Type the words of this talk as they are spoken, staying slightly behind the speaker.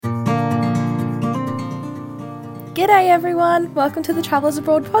G'day everyone, welcome to the Travellers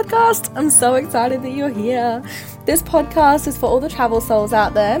Abroad podcast. I'm so excited that you're here. This podcast is for all the travel souls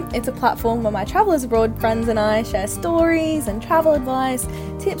out there. It's a platform where my Travellers Abroad friends and I share stories and travel advice,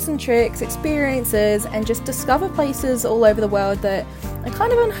 tips and tricks, experiences, and just discover places all over the world that are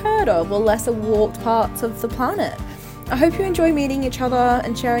kind of unheard of or lesser walked parts of the planet. I hope you enjoy meeting each other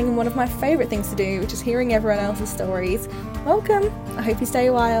and sharing in one of my favourite things to do, which is hearing everyone else's stories. Welcome, I hope you stay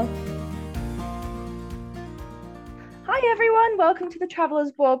a while. Hi everyone, welcome to the Travellers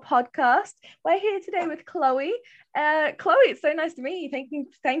Abroad podcast. We're here today with Chloe. Chloe, it's so nice to meet you.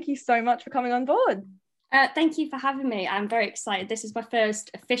 Thank you so much for coming on board. Thank you for having me. I'm very excited. This is my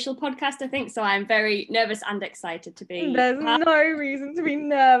first official podcast, I think, so I'm very nervous and excited to be. There's no reason to be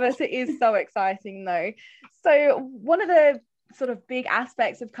nervous. It is so exciting though. So one of the sort of big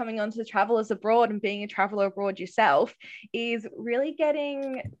aspects of coming onto the Travellers Abroad and being a traveller abroad yourself is really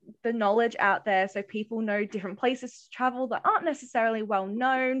getting the knowledge out there so people know different places to travel that aren't necessarily well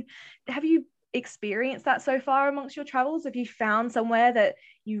known. Have you experienced that so far amongst your travels? Have you found somewhere that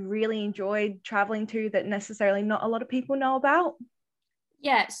you really enjoyed traveling to that necessarily not a lot of people know about?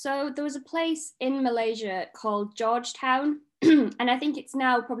 Yeah, so there was a place in Malaysia called Georgetown, and I think it's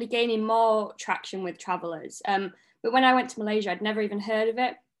now probably gaining more traction with travellers. But when I went to Malaysia, I'd never even heard of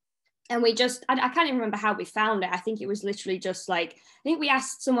it. And I can't even remember how we found it. I think it was literally just like, I think we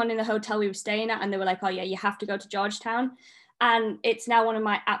asked someone in the hotel we were staying at and they were like, oh yeah, you have to go to Georgetown. And it's now one of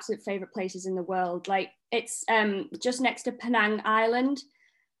my absolute favorite places in the world. Like it's just next to Penang Island.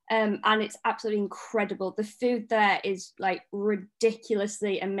 And it's absolutely incredible. The food there is like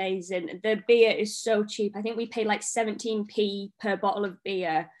ridiculously amazing. The beer is so cheap. I think we paid like 17p per bottle of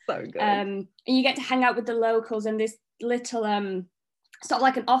beer. So good. And you get to hang out with the locals and this little sort of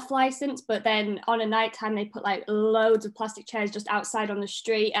like an off license, but then on a night time they put like loads of plastic chairs just outside on the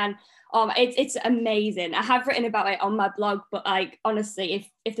street, and it's amazing. I have written about it on my blog, but like honestly,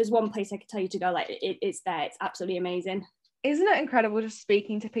 if there's one place I could tell you to go, like it's there. It's absolutely amazing. Isn't it incredible just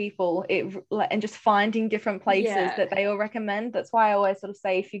speaking to people and just finding different places that they all recommend? That's why I always sort of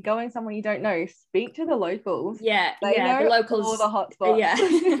say, if you're going somewhere you don't know, speak to the locals. They know the locals, all the hotspots. Yeah.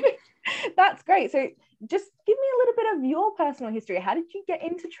 That's great. So just give me a little bit of your personal history. How did you get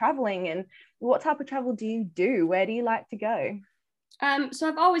into traveling, and what type of travel do you do? Where do you like to go? So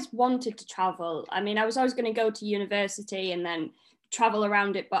I've always wanted to travel. I mean, I was always going to go to university and then travel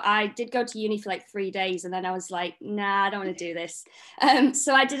around it, but I did go to uni for like 3 days and then I was like, nah, I don't want to do this.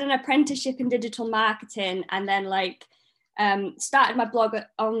 So I did an apprenticeship in digital marketing and then started my blog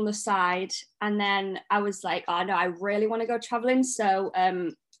on the side, and then I was like, oh no, I really want to go traveling. So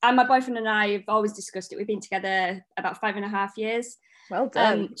and my boyfriend and I have always discussed it. We've been together about 5.5 years. Well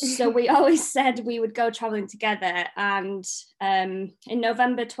done. So we always said we would go traveling together, and in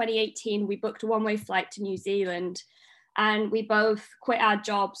November 2018 we booked a one-way flight to New Zealand. And we both quit our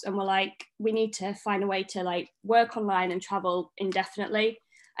jobs and were like, we need to find a way to like work online and travel indefinitely.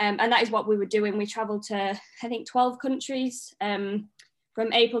 And that is what we were doing. We traveled to, I think, 12 countries from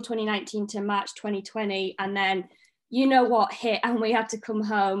April 2019 to March 2020. And then, you know what hit, and we had to come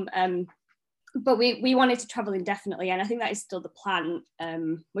home. But we wanted to travel indefinitely. And I think that is still the plan.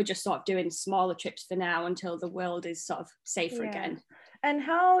 We're just sort of doing smaller trips for now until the world is sort of safer again. And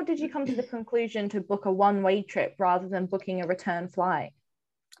how did you come to the conclusion to book a one-way trip rather than booking a return flight?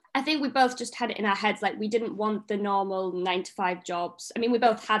 I think we both just had it in our heads, like we didn't want the normal 9-to-5 jobs. I mean, we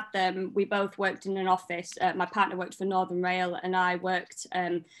both had them. We both worked in an office. My partner worked for Northern Rail and I worked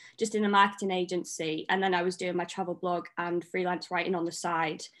just in a marketing agency. And then I was doing my travel blog and freelance writing on the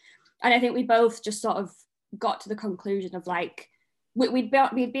side. And I think we both just sort of got to the conclusion of like, we'd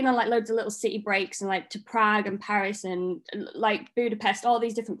been on like loads of little city breaks and like to Prague and Paris and like Budapest, all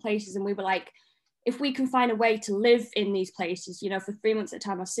these different places. And we were like, if we can find a way to live in these places, you know, for 3 months at a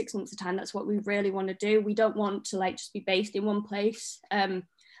time or 6 months at a time, that's what we really want to do. We don't want to like just be based in one place. I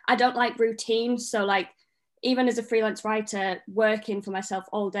don't like routine. So like, even as a freelance writer working for myself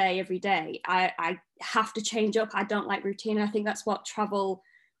all day, every day, I have to change up. I don't like routine. I think that's what travel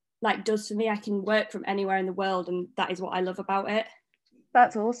like does for me. I can work from anywhere in the world, and that is what I love about it.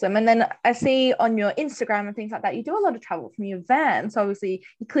 That's awesome. And then I see on your Instagram and things like that, you do a lot of travel from your van. So obviously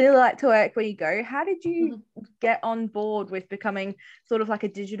you clearly like to work where you go. How did you get on board with becoming sort of like a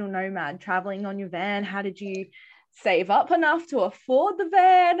digital nomad, traveling on your van? How did you save up enough to afford the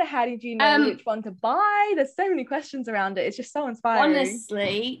van? How did you know which one to buy? There's so many questions around it. It's just so inspiring.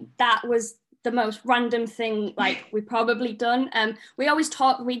 Honestly, that was the most random thing like we've probably done. We always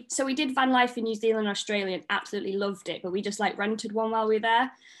talk, we did van life in New Zealand and Australia and absolutely loved it, but we just like rented one while we were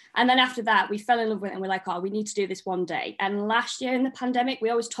there. And then after that, we fell in love with it and we're like, oh, we need to do this one day. And last year in the pandemic, we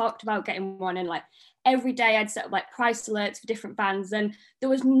always talked about getting one, and like every day I'd set up like price alerts for different vans, and there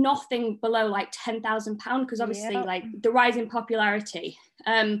was nothing below like £10,000 because obviously like the rise in popularity.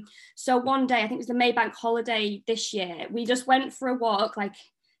 So one day, I think it was the Maybank holiday this year, we just went for a walk, like,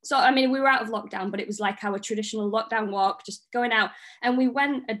 so, I mean, we were out of lockdown, but it was like our traditional lockdown walk, just going out. And we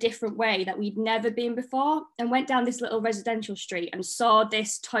went a different way that we'd never been before, and went down this little residential street and saw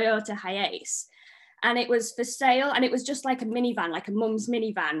this Toyota Hiace. And it was for sale, and it was just like a minivan, like a mum's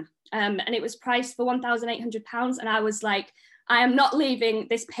minivan. And it was priced for £1,800. And I was like, I am not leaving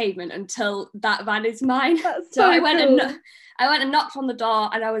this pavement until that van is mine. So I went and knocked on the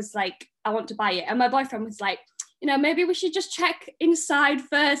door, and I was like, I want to buy it. And my boyfriend was like, you know, maybe we should just check inside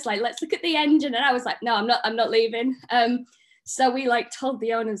first. Like, let's look at the engine. And I was like, no, I'm not leaving. So we like told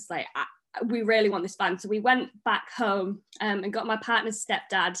the owners, like, we really want this van. So we went back home and got my partner's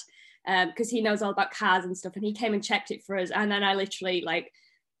stepdad, because he knows all about cars and stuff. And he came and checked it for us. And then I literally like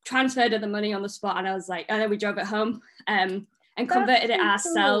transferred her the money on the spot. And I was like, and then we drove it home. And converted it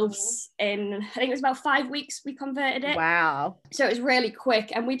ourselves in, I think it was about 5 weeks we converted it. Wow. So it was really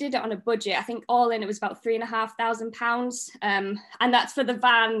quick, and we did it on a budget. I think all in it was about £3,500. And that's for the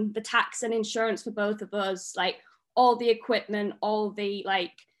van, the tax and insurance for both of us, like all the equipment, all the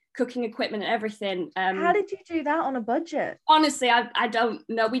like cooking equipment and everything. How did you do that on a budget? Honestly, I don't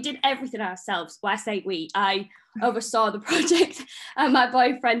know. We did everything ourselves. Well, I say I oversaw the project, and my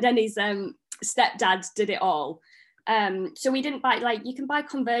boyfriend and his stepdad did it all. So we didn't buy, like, you can buy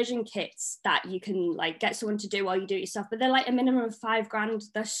conversion kits that you can like get someone to do while you do it yourself, but they're like a minimum of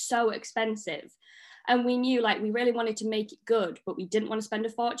 £5,000. They're so expensive. And we knew like we really wanted to make it good, but we didn't want to spend a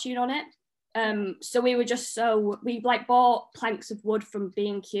fortune on it. So we were just we like bought planks of wood from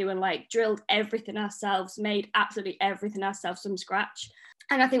B&Q and like drilled everything ourselves, made absolutely everything ourselves from scratch.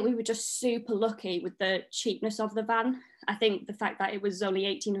 And I think we were just super lucky with the cheapness of the van. I think the fact that it was only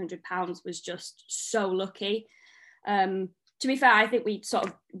 £1,800 was just so lucky. To be fair, I think we sort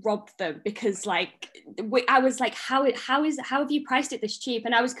of robbed them, because like I was like, how have you priced it this cheap?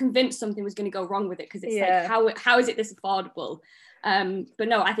 And I was convinced something was going to go wrong with it, because it's like, how is it this affordable? But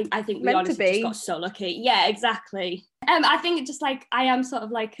no, I think we honestly just got so lucky. Yeah, exactly. I think just like I am sort of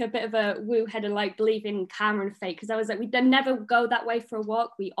like a bit of a woo head and like believe in karma and fate, because I was like, we never go that way for a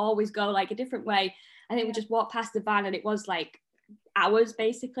walk. We always go like a different way. I think we just walked past the van and it was like hours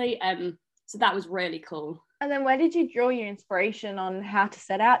basically. So that was really cool. And then where did you draw your inspiration on how to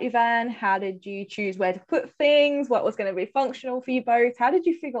set out your van? How did you choose where to put things? What was going to be functional for you both? How did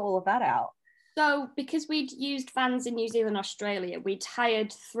you figure all of that out? So because we'd used vans in New Zealand and Australia, we'd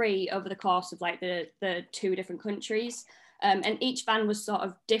hired 3 over the course of like the 2 different countries. And each van was sort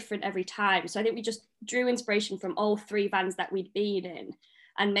of different every time. So I think we just drew inspiration from all 3 vans that we'd been in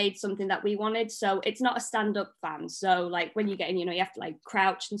and made something that we wanted. So it's not a stand-up van. So like when you get in, you know, you have to like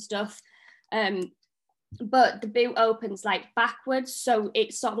crouch and stuff. But the boot opens like backwards, so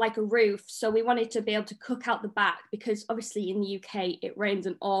it's sort of like a roof. So we wanted to be able to cook out the back, because obviously in the UK it rains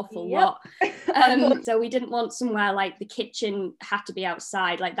an awful lot. So we didn't want somewhere like the kitchen had to be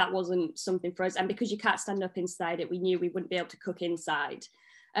outside, like that wasn't something for us. And because you can't stand up inside it, we knew we wouldn't be able to cook inside.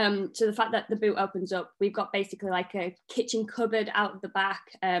 So the fact that the boot opens up, we've got basically like a kitchen cupboard out of the back,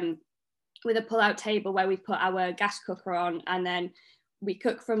 with a pull-out table where we put our gas cooker on, and then we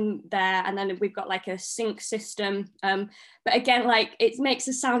cook from there. And then we've got like a sink system. But again, like it makes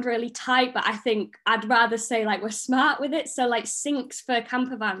us sound really tight, but I think I'd rather say like we're smart with it. So like sinks for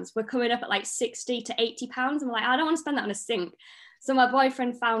camper vans, we're coming up at like £60 to £80. And we're like, I don't want to spend that on a sink. So my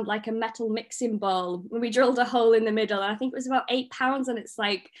boyfriend found like a metal mixing bowl and we drilled a hole in the middle. And I think it was about £8. And it's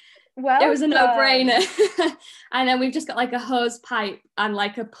like, it was a no-brainer. And then we've just got like a hose pipe and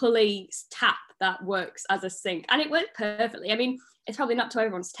like a pulley tap that works as a sink. And it worked perfectly. I mean, it's probably not to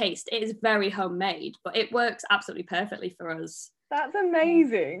everyone's taste. It is very homemade, but it works absolutely perfectly for us. That's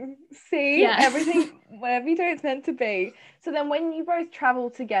amazing. See, everything, wherever you do, it's meant to be. So then when you both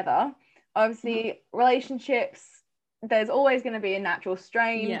travel together, obviously relationships, there's always going to be a natural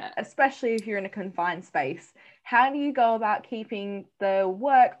strain, especially if you're in a confined space. How do you go about keeping the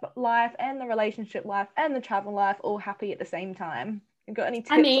work life and the relationship life and the travel life all happy at the same time? You got any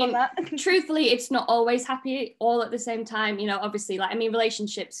tips on that? Truthfully, it's not always happy all at the same time. You know, obviously, like, I mean,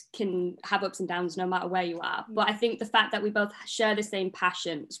 relationships can have ups and downs no matter where you are. But I think the fact that we both share the same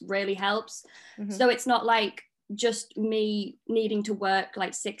passions really helps. So it's not like just me needing to work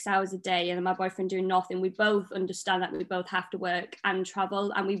like 6 hours a day and my boyfriend doing nothing. We both understand that we both have to work and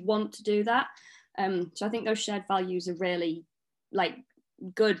travel, and we want to do that. So I think those shared values are really like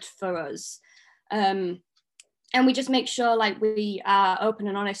good for us. And we just make sure like we are open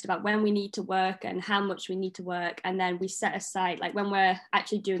and honest about when we need to work and how much we need to work. And then we set aside, like when we're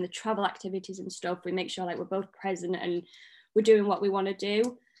actually doing the travel activities and stuff, we make sure like we're both present and we're doing what we want to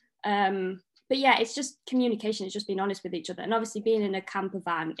do. But yeah, it's just communication. It's just being honest with each other. And obviously being in a camper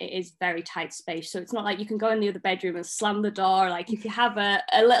van, it is very tight space. So it's not like you can go in the other bedroom and slam the door. Like if you have a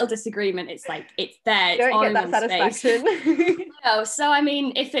little disagreement, it's like, it's there. It's Don't get that satisfaction. No, so I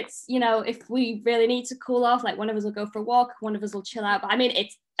mean, if it's, you know, if we really need to cool off, like one of us will go for a walk, one of us will chill out. But I mean,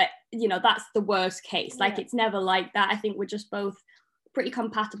 it's, you know, that's the worst case. Like it's never like that. I think we're just both pretty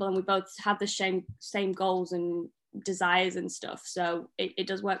compatible and we both have the same goals and desires and stuff. So it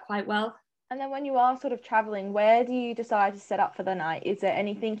does work quite well. And then when you are sort of traveling, where do you decide to set up for the night? Is there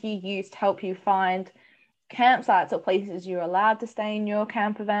anything you use to help you find campsites or places you're allowed to stay in your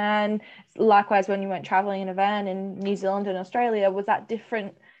camper van? Likewise, when you went traveling in a van in New Zealand and Australia, was that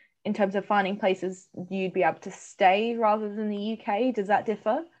different in terms of finding places you'd be able to stay rather than the UK? Does that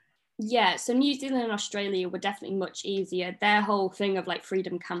differ? Yeah, so New Zealand and Australia were definitely much easier. Their whole thing of like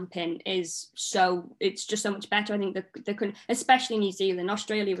freedom camping is it's just so much better. I think they could, especially New Zealand.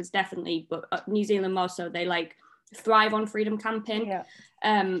 Australia was definitely, but New Zealand more so, they like thrive on freedom camping. Yeah.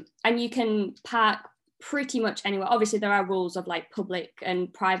 And you can park pretty much anywhere. Obviously there are rules of like public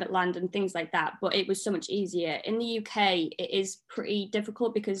and private land and things like that, but it was so much easier. In the UK, it is pretty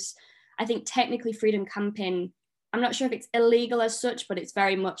difficult because I think technically freedom camping, I'm not sure if it's illegal as such, but it's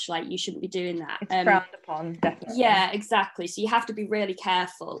very much like you shouldn't be doing that. It's frowned upon, definitely. Yeah, exactly. So you have to be really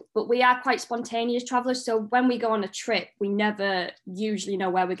careful. But we are quite spontaneous travelers. So when we go on a trip, we never usually know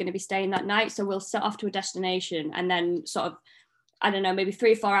where we're going to be staying that night. So we'll set off to a destination and then sort of, I don't know, maybe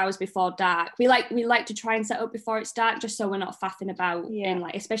 3 or 4 hours before dark. We like to try and set up before it's dark, just so we're not faffing about in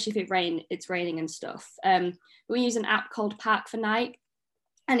like, especially if it's raining and stuff. We use an app called Park for Night,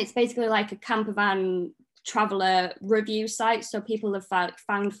 and it's basically like a camper van traveler review site. So people have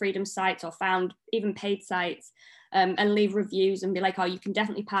found freedom sites or found even paid sites, and leave reviews and be like, oh, you can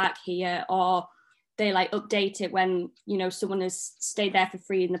definitely park here, or they like update it when, you know, someone has stayed there for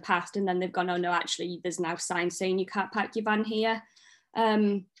free in the past and then they've gone, oh no, actually there's now signs saying you can't park your van here.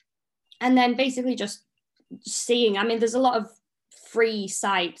 And then basically just seeing, I mean, there's a lot of free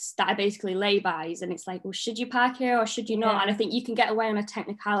sites that are basically laybys, and it's like, well, should you park here or should you not? And I think you can get away on a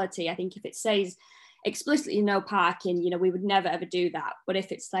technicality. I think if it says explicitly no parking, you know, we would never ever do that. But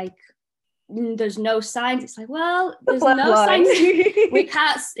if it's like there's no signs, it's like, well, there's no signs, we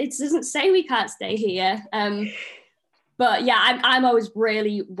can't, it doesn't say we can't stay here. But yeah, I'm always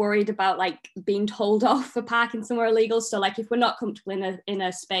really worried about like being told off for parking somewhere illegal. So like if we're not comfortable in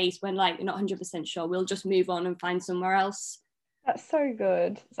a space when like we're not 100% sure, we'll just move on and find somewhere else. That's so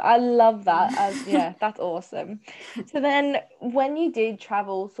good. I love that. Yeah, that's awesome. So then when you did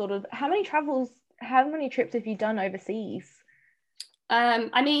travel, sort of how many trips have you done overseas?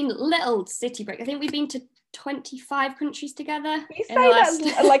 I mean, little city break. I think we've been to 25 countries together. You say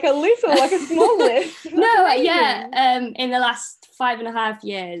that like a little, like a small list. No, amazing. Yeah, in the last 5.5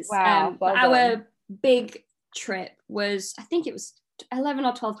 years. Wow. Our big trip was, I think it was 11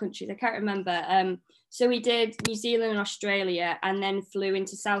 or 12 countries. I can't remember. So we did New Zealand and Australia, and then flew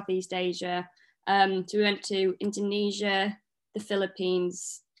into Southeast Asia. So we went to Indonesia, the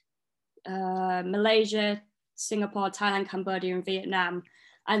Philippines, Malaysia, Singapore, Thailand, Cambodia, and Vietnam,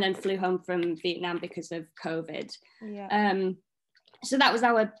 and then flew home from Vietnam because of COVID. Yeah. So that was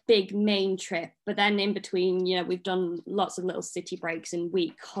our big main trip. But then in between, you know, we've done lots of little city breaks and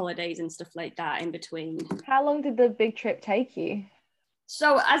week holidays and stuff like that in between. How long did the big trip take you?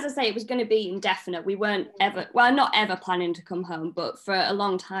 So as I say, it was going to be indefinite. We weren't ever, well, not ever planning to come home, but for a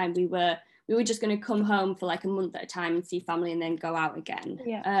long time we were just going to come home for like a month at a time and see family and then go out again.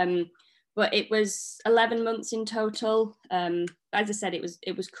 Yeah. But it was 11 months in total. As I said, it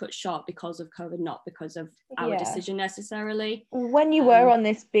was cut short because of COVID, not because of our decision necessarily. When you were on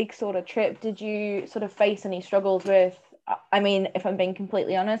this big sort of trip, did you sort of face any struggles with, I mean, if I'm being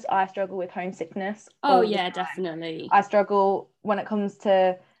completely honest, I struggle with homesickness. Oh yeah, definitely. I struggle when it comes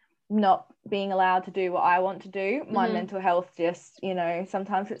to not being allowed to do what I want to do. My mental health just, you know,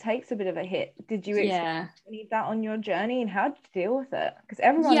 sometimes it takes a bit of a hit. Did you experience any of that on your journey, and how did you deal with it? Because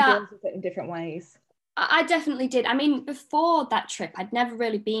everyone deals with it in different ways. I definitely did. I mean, before that trip, I'd never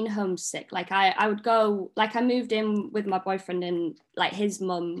really been homesick. Like I would go, like I moved in with my boyfriend and like his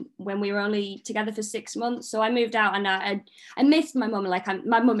mum when we were only together for 6 months. So I moved out and I missed my mum. Like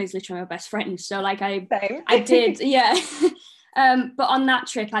my mum is literally my best friend. So like Same. I did, yeah. But on that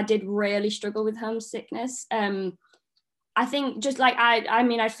trip, I did really struggle with homesickness. I think just like I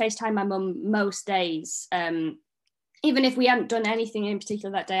mean, I'd FaceTime my mum most days. Even if we hadn't done anything in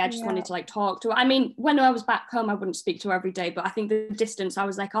particular that day, I just wanted to like talk to her. I mean, when I was back home, I wouldn't speak to her every day, but I think the distance, I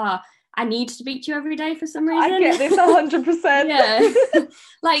was like, oh, I need to speak to you every day for some reason. I get this 100%. Yeah.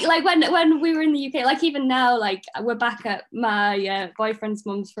 like when we were in the UK, like even now, like we're back at my boyfriend's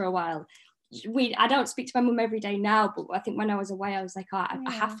mum's for a while. I don't speak to my mum every day now, but I think when I was away, I was like, oh,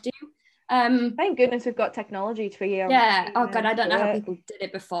 I have to. Thank goodness we've got technology to be able. Yeah. Oh God, I don't know how people did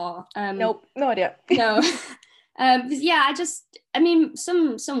it before. Nope, no idea. No. Yeah, I mean,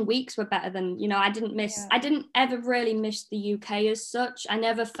 some weeks were better than, you know, I didn't ever really miss the UK as such. I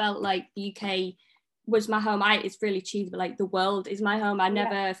never felt like the UK was my home. It's really cheesy, but like the world is my home.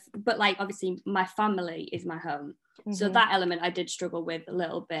 But like obviously my family is my home. Mm-hmm. So that element I did struggle with a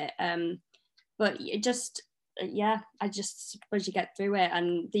little bit. But it just, yeah, I just suppose you get through it.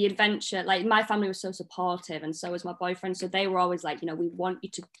 And the adventure, like my family was so supportive and so was my boyfriend. So they were always like, you know, we want you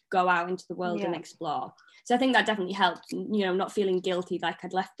to go out into the world and explore. So I think that definitely helped, you know, not feeling guilty like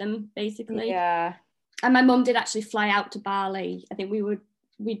I'd left them, basically. Yeah. And my mum did actually fly out to Bali. I think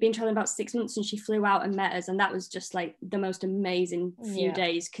we'd been traveling about 6 months and she flew out and met us. And that was just like the most amazing few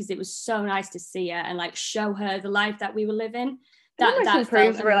days because it was so nice to see her and like show her the life that we were living. That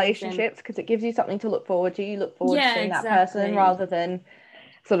improves relationships because it gives you something to look forward to. You look forward to seeing that person rather than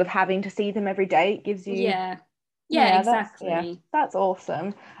sort of having to see them every day. It gives you... Yeah, exactly. That's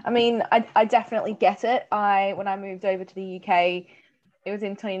awesome. I mean, I definitely get it. When I moved over to the UK, it was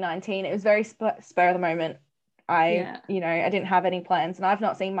in 2019. It was very spur of the moment. I didn't have any plans, and I've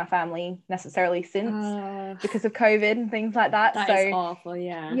not seen my family necessarily since because of COVID and things like that. That is awful.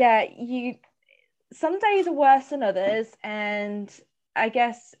 Yeah. Yeah, some days are worse than others, and I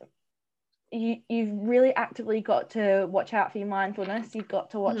guess you've really actively got to watch out for your mindfulness. You've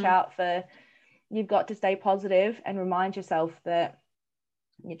got to watch out for... You've got to stay positive and remind yourself that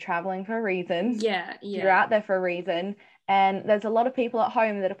you're traveling for a reason. Yeah. You're out there for a reason. And there's a lot of people at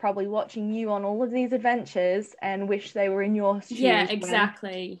home that are probably watching you on all of these adventures and wish they were in your shoes. Yeah,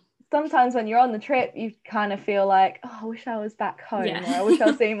 exactly. Sometimes when you're on the trip, you kind of feel like, oh, I wish I was back home, or I wish I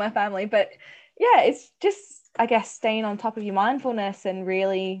was seeing my family. But yeah, it's just, I guess, staying on top of your mindfulness and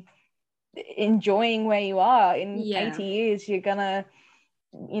really enjoying where you are. In 80 years, you're going to,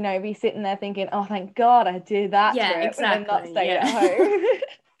 you know, be sitting there thinking, oh, thank God I did that trip exactly. and not stay at home.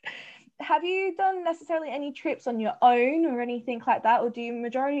 Have you done necessarily any trips on your own or anything like that, or do you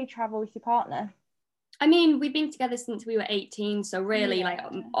majority travel with your partner? I mean, we've been together since we were 18, so really like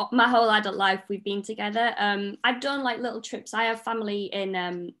my whole adult life we've been together. I've done like little trips. I have family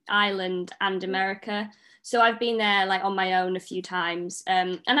in Ireland and America, so I've been there like on my own a few times,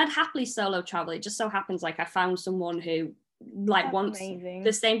 and I'd happily solo travel. It just so happens like I found someone who like That's wants amazing.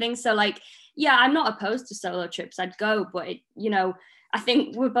 The same thing. So like, yeah, I'm not opposed to solo trips. I'd go, but you know, I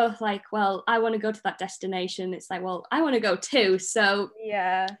think we're both like, well, I want to go to that destination. It's like, well, I want to go too. So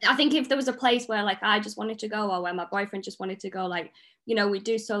yeah, I think if there was a place where like I just wanted to go, or where my boyfriend just wanted to go, like, you know, we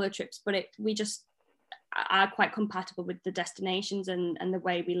do solo trips, but we just are quite compatible with the destinations and the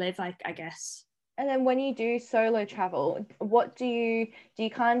way we live, I guess. And then when you do solo travel, what do you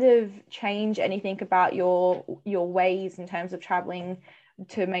kind of change anything about your ways in terms of traveling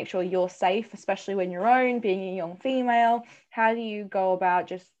to make sure you're safe, especially when you're own, being a young female? How do you go about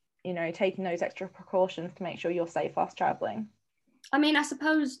just, you know, taking those extra precautions to make sure you're safe whilst traveling? I mean, I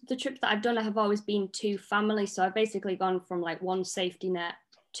suppose the trips that I've done have always been to family, so I've basically gone from like one safety net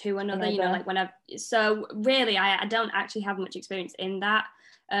to another. You know, like so really I don't actually have much experience in that.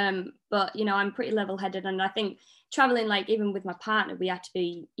 But you know, I'm pretty level-headed, and I think traveling, like even with my partner, we had to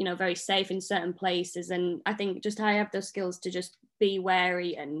be, you know, very safe in certain places, and I think just I have those skills to just be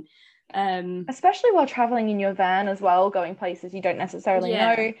wary and especially while traveling in your van as well, going places you don't necessarily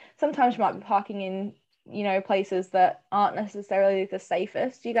know. Sometimes you might be parking in, you know, places that aren't necessarily the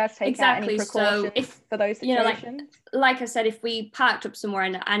safest. Do you guys take out any precautions for those situations? You know, like I said, if we parked up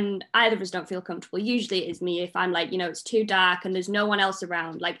somewhere and either of us don't feel comfortable, usually it is me. If I'm like, you know, it's too dark and there's no one else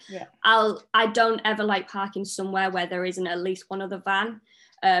around, like I don't ever like parking somewhere where there isn't at least one other van.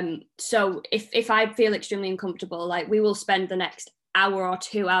 So if I feel extremely uncomfortable, like we will spend the next hour or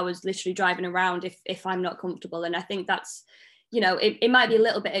 2 hours literally driving around if I'm not comfortable. And I think that's, it might be a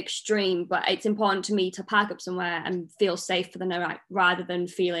little bit extreme, but it's important to me to park up somewhere and feel safe for the night rather than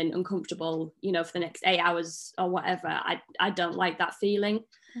feeling uncomfortable, for the next 8 hours or whatever. I don't like that feeling.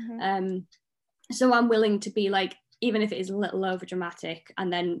 So I'm willing to be like, even if it is a little over dramatic,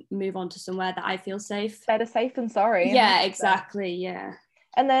 and then move on to somewhere that I feel safe. Better safe than sorry. Yeah, exactly. Yeah.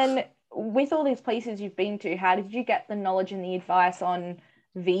 And then with all these places you've been to, how did you get the knowledge and the advice on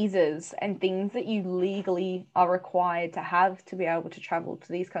visas and things that you legally are required to have to be able to travel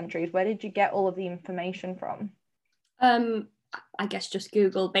to these countries? Where did you get all of the information from? I guess just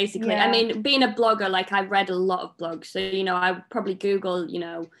Google, basically. I mean, being a blogger, like, I read a lot of blogs, so I would probably Google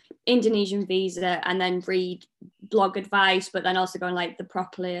Indonesian visa and then read blog advice, but then also go on like the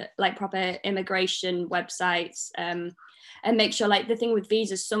proper immigration websites, and make sure, like, the thing with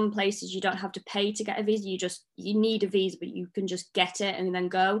visas, some places you don't have to pay to get a visa, you need a visa but you can just get it and then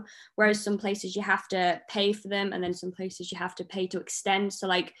go, whereas some places you have to pay for them, and then some places you have to pay to extend. So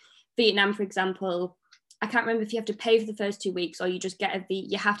like Vietnam, for example, I can't remember if you have to pay for the first 2 weeks or you just get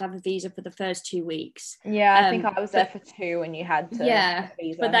you have to have a visa for the first 2 weeks. Yeah, I think I was there for 2 and you had to. Yeah,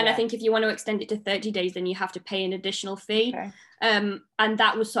 but then I think if you want to extend it to 30 days, then you have to pay an additional fee. Okay. And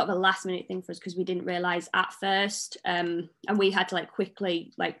that was sort of a last minute thing for us because we didn't realize at first. And we had to like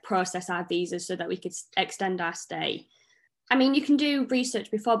quickly like process our visas so that we could extend our stay. I mean, you can do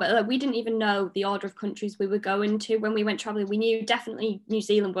research before, but we didn't even know the order of countries we were going to when we went traveling. We knew definitely New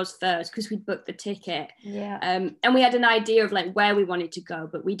Zealand was first because we'd booked the ticket. Yeah. And we had an idea of like where we wanted to go,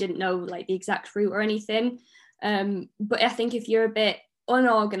 but we didn't know like the exact route or anything. But I think if you're a bit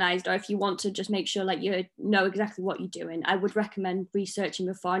unorganized, or if you want to just make sure like you know exactly what you're doing, I would recommend researching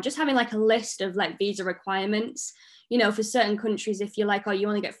before and just having like a list of like visa requirements. For certain countries, if you're like, oh, you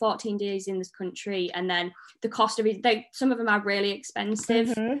only get 14 days in this country, and then the cost of it, some of them are really expensive.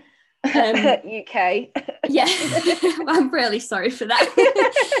 UK. Yeah, I'm really sorry for that.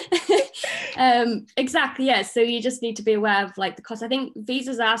 Exactly, yeah. So you just need to be aware of like the cost. I think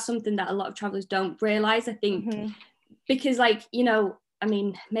visas are something that a lot of travelers don't realize. I think because like, I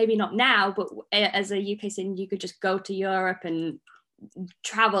mean, maybe not now, but as a UK citizen, you could just go to Europe and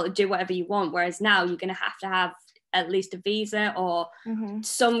travel, do whatever you want. Whereas now you're going to have at least a visa or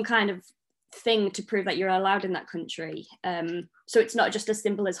some kind of thing to prove that you're allowed in that country. So it's not just as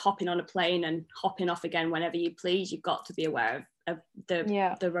simple as hopping on a plane and hopping off again whenever you please. You've got to be aware of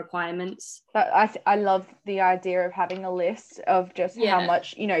the requirements. I love the idea of having a list of just how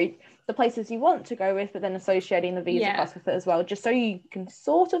much, the places you want to go with, but then associating the visa cost with it as well, just so you can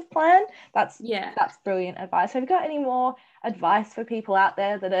sort of plan. That's brilliant advice. Have you got any more advice for people out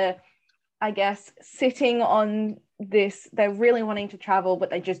there that are, I guess, sitting on this, they're really wanting to travel,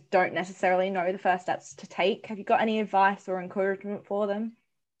 but they just don't necessarily know the first steps to take? Have you got any advice or encouragement for them?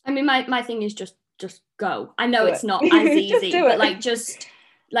 I mean, my thing is just go. I know it's not as easy, but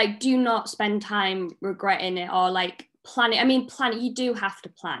like do not spend time regretting it or like planning. I mean, you do have to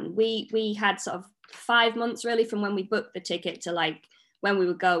plan. We had sort of 5 months really from when we booked the ticket to like when we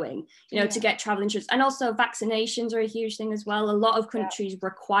were going, to get travel insurance. And also vaccinations are a huge thing as well. A lot of countries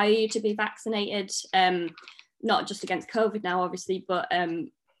require you to be vaccinated, not just against COVID now, obviously, but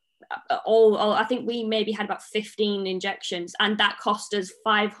all I think we maybe had about 15 injections, and that cost us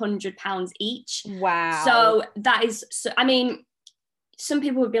 £500 each. Wow. So that is, I mean, some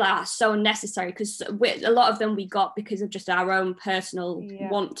people would be like, so unnecessary, because a lot of them we got because of just our own personal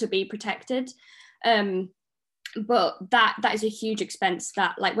want to be protected. But that is a huge expense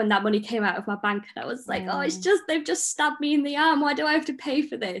that, like, when that money came out of my bank, I was like, oh, they've just stabbed me in the arm. Why do I have to pay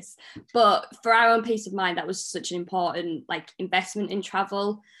for this? But for our own peace of mind, that was such an important like investment in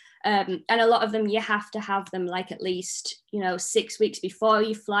travel. And a lot of them, you have to have them like at least, 6 weeks before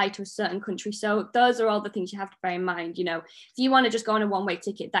you fly to a certain country. So those are all the things you have to bear in mind. If you want to just go on a one-way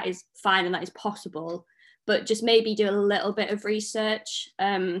ticket, that is fine and that is possible. But just maybe do a little bit of research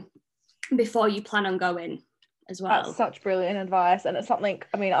before you plan on going as well. That's such brilliant advice. And it's something,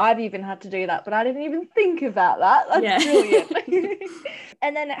 I mean, I've even had to do that, but I didn't even think about that. That's brilliant.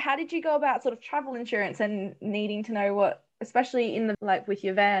 And then how did you go about sort of travel insurance and needing to know what, especially in the, like with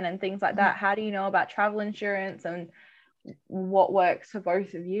your van and things like that, how do you know about travel insurance and what works for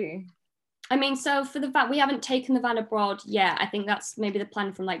both of you? I mean, so for the van, we haven't taken the van abroad yet. I think that's maybe the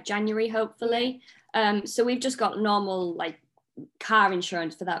plan from like January, hopefully. So we've just got normal like car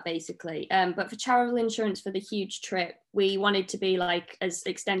insurance for that basically. But for travel insurance for the huge trip, we wanted to be like as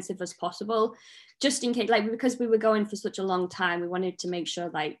extensive as possible, just in case, like, because we were going for such a long time, we wanted to make sure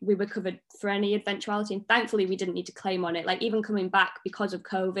like we were covered for any eventuality. And thankfully we didn't need to claim on it. Like even coming back because of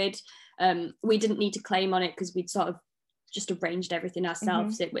COVID, we didn't need to claim on it because we'd sort of just arranged everything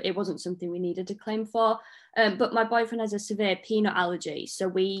ourselves. It wasn't something we needed to claim for. But my boyfriend has a severe peanut allergy, so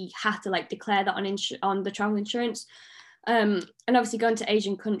we had to like declare that on the travel insurance. And obviously going to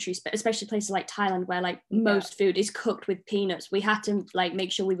Asian countries, but especially places like Thailand where like most food is cooked with peanuts, we had to like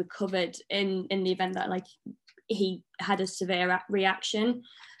make sure we were covered in the event that like he had a severe reaction.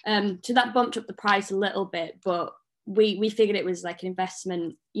 So that bumped up the price a little bit, but we figured it was like an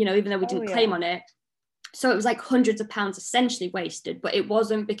investment, you know, even though we didn't claim on it. So it was like hundreds of pounds essentially wasted, but it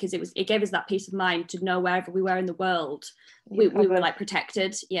wasn't, because it gave us that peace of mind to know wherever we were in the world, we were like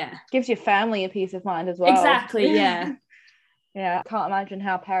protected. Yeah. Gives your family a peace of mind as well. Exactly. Yeah. Yeah, I can't imagine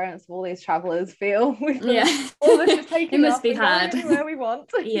how parents of all these travellers feel with all this just taking it must be hard. Anywhere we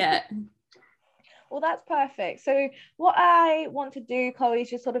want. Yeah. Well, that's perfect. So what I want to do, Chloe, is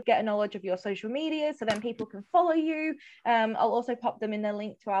just sort of get a knowledge of your social media so then people can follow you. I'll also pop them in the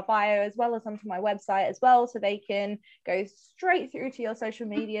link to our bio as well as onto my website as well, so they can go straight through to your social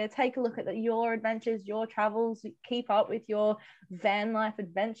media, take a look at your adventures, your travels, keep up with your van life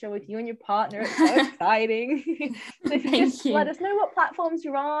adventure with you and your partner. It's so exciting. So if you just let us know what platforms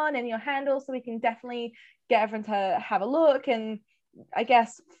you're on and your handles, so we can definitely get everyone to have a look and I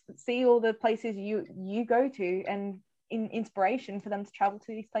guess see all the places you go to and inspiration for them to travel to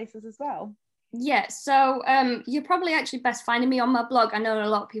these places as well. Yeah, so you're probably actually best finding me on my blog. I know a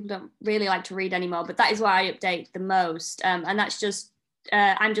lot of people don't really like to read anymore, but that is where I update the most, and that's just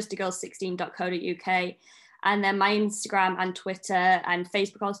I'm just a girl16.co.uk, and then my Instagram and Twitter and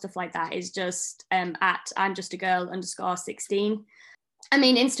Facebook, all stuff like that, is just at I'm just a girl _16. I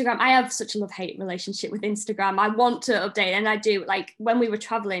mean, Instagram, I have such a love-hate relationship with Instagram. I want to update, and I do. Like when we were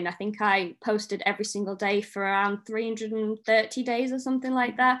traveling, I think I posted every single day for around 330 days or something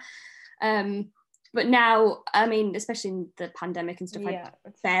like that. But now, I mean, especially in the pandemic and stuff, I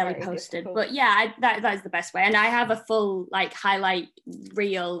barely posted. Difficult. But yeah, that is the best way. And I have a full like highlight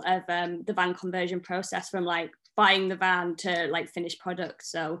reel of the van conversion process from like buying the van to like finished product.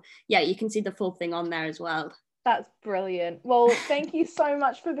 So yeah, you can see the full thing on there as well. That's brilliant. Well, thank you so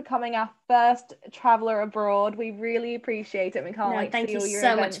much for becoming our first traveller abroad. We really appreciate it. We can't wait to see all your adventures. Thank you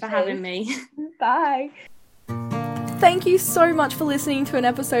so much for having me. Bye. Thank you so much for listening to an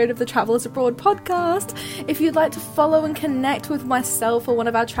episode of the Travellers Abroad podcast. If you'd like to follow and connect with myself or one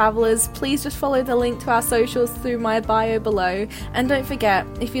of our travellers, please just follow the link to our socials through my bio below. And don't forget,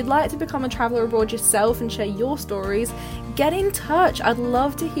 if you'd like to become a traveller abroad yourself and share your stories, get in touch. I'd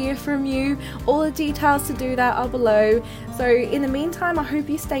love to hear from you. All the details to do that are below. So in the meantime, I hope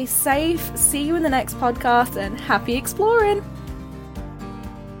you stay safe. See you in the next podcast and happy exploring.